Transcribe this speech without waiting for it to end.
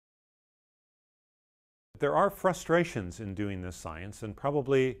There are frustrations in doing this science, and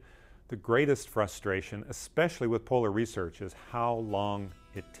probably the greatest frustration, especially with polar research, is how long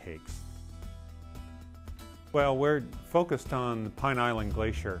it takes. Well, we're focused on the Pine Island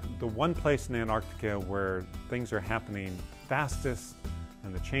Glacier, the one place in Antarctica where things are happening fastest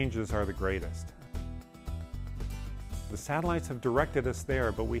and the changes are the greatest. The satellites have directed us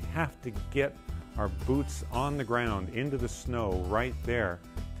there, but we have to get our boots on the ground into the snow right there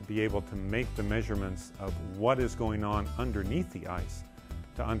to be able to make the measurements of what is going on underneath the ice,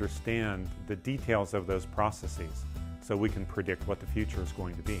 to understand the details of those processes so we can predict what the future is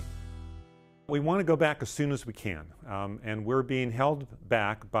going to be. We want to go back as soon as we can, and we're being held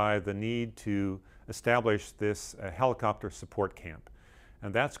back by the need to establish this helicopter support camp.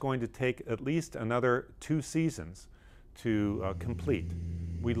 And that's going to take at least another 2 seasons to complete.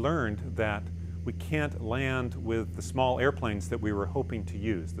 We learned that we can't land with the small airplanes that we were hoping to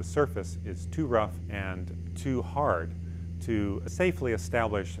use. The surface is too rough and too hard to safely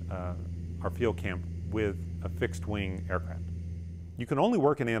establish our field camp with a fixed-wing aircraft. You can only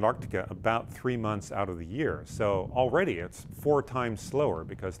work in Antarctica about 3 months out of the year, so already it's 4 times slower,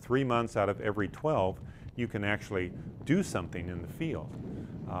 because 3 months out of every 12 you can actually do something in the field.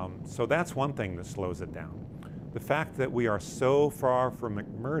 So that's one thing that slows it down. The fact that we are so far from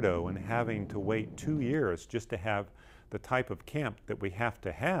McMurdo and having to wait 2 years just to have the type of camp that we have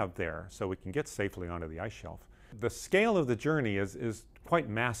to have there so we can get safely onto the ice shelf. The scale of the journey is quite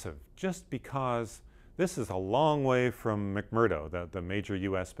massive, just because this is a long way from McMurdo, the major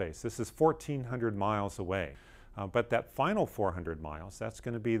U.S. base. This is 1,400 miles away. But that final 400 miles, that's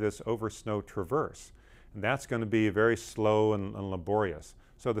going to be this over-snow traverse. And that's going to be very slow and laborious.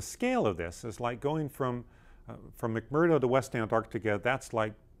 So the scale of this is like going from McMurdo to West Antarctica. That's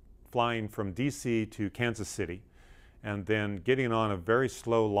like flying from DC to Kansas City and then getting on a very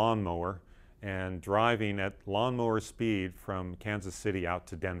slow lawnmower and driving at lawnmower speed from Kansas City out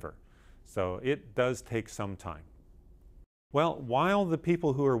to Denver. So it does take some time. Well, while the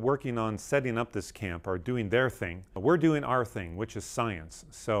people who are working on setting up this camp are doing their thing, we're doing our thing, which is science.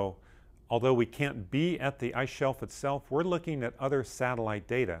 So although we can't be at the ice shelf itself, we're looking at other satellite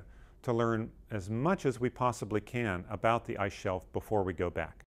data to learn as much as we possibly can about the ice shelf before we go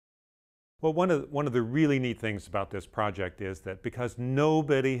back. Well, one of the really neat things about this project is that because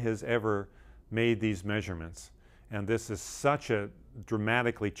nobody has ever made these measurements, and this is such a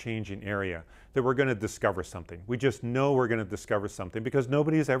dramatically changing area, that we're going to discover something. We just know we're going to discover something because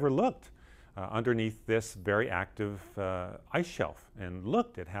nobody has ever looked underneath this very active ice shelf and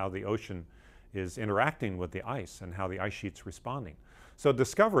looked at how the ocean is interacting with the ice and how the ice sheet's responding. So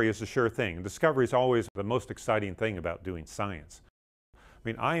discovery is a sure thing. Discovery is always the most exciting thing about doing science. I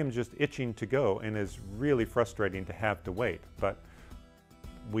mean, I am just itching to go, and it's really frustrating to have to wait. But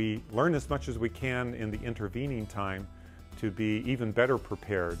we learn as much as we can in the intervening time to be even better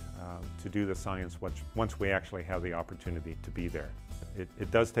prepared to do the science once we actually have the opportunity to be there.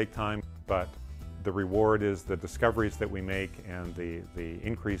 It does take time, but the reward is the discoveries that we make and the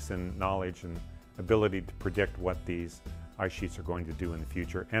increase in knowledge and ability to predict what these ice sheets are going to do in the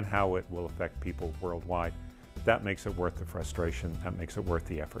future and how it will affect people worldwide. That makes it worth the frustration. That makes it worth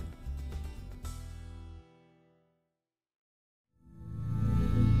the effort.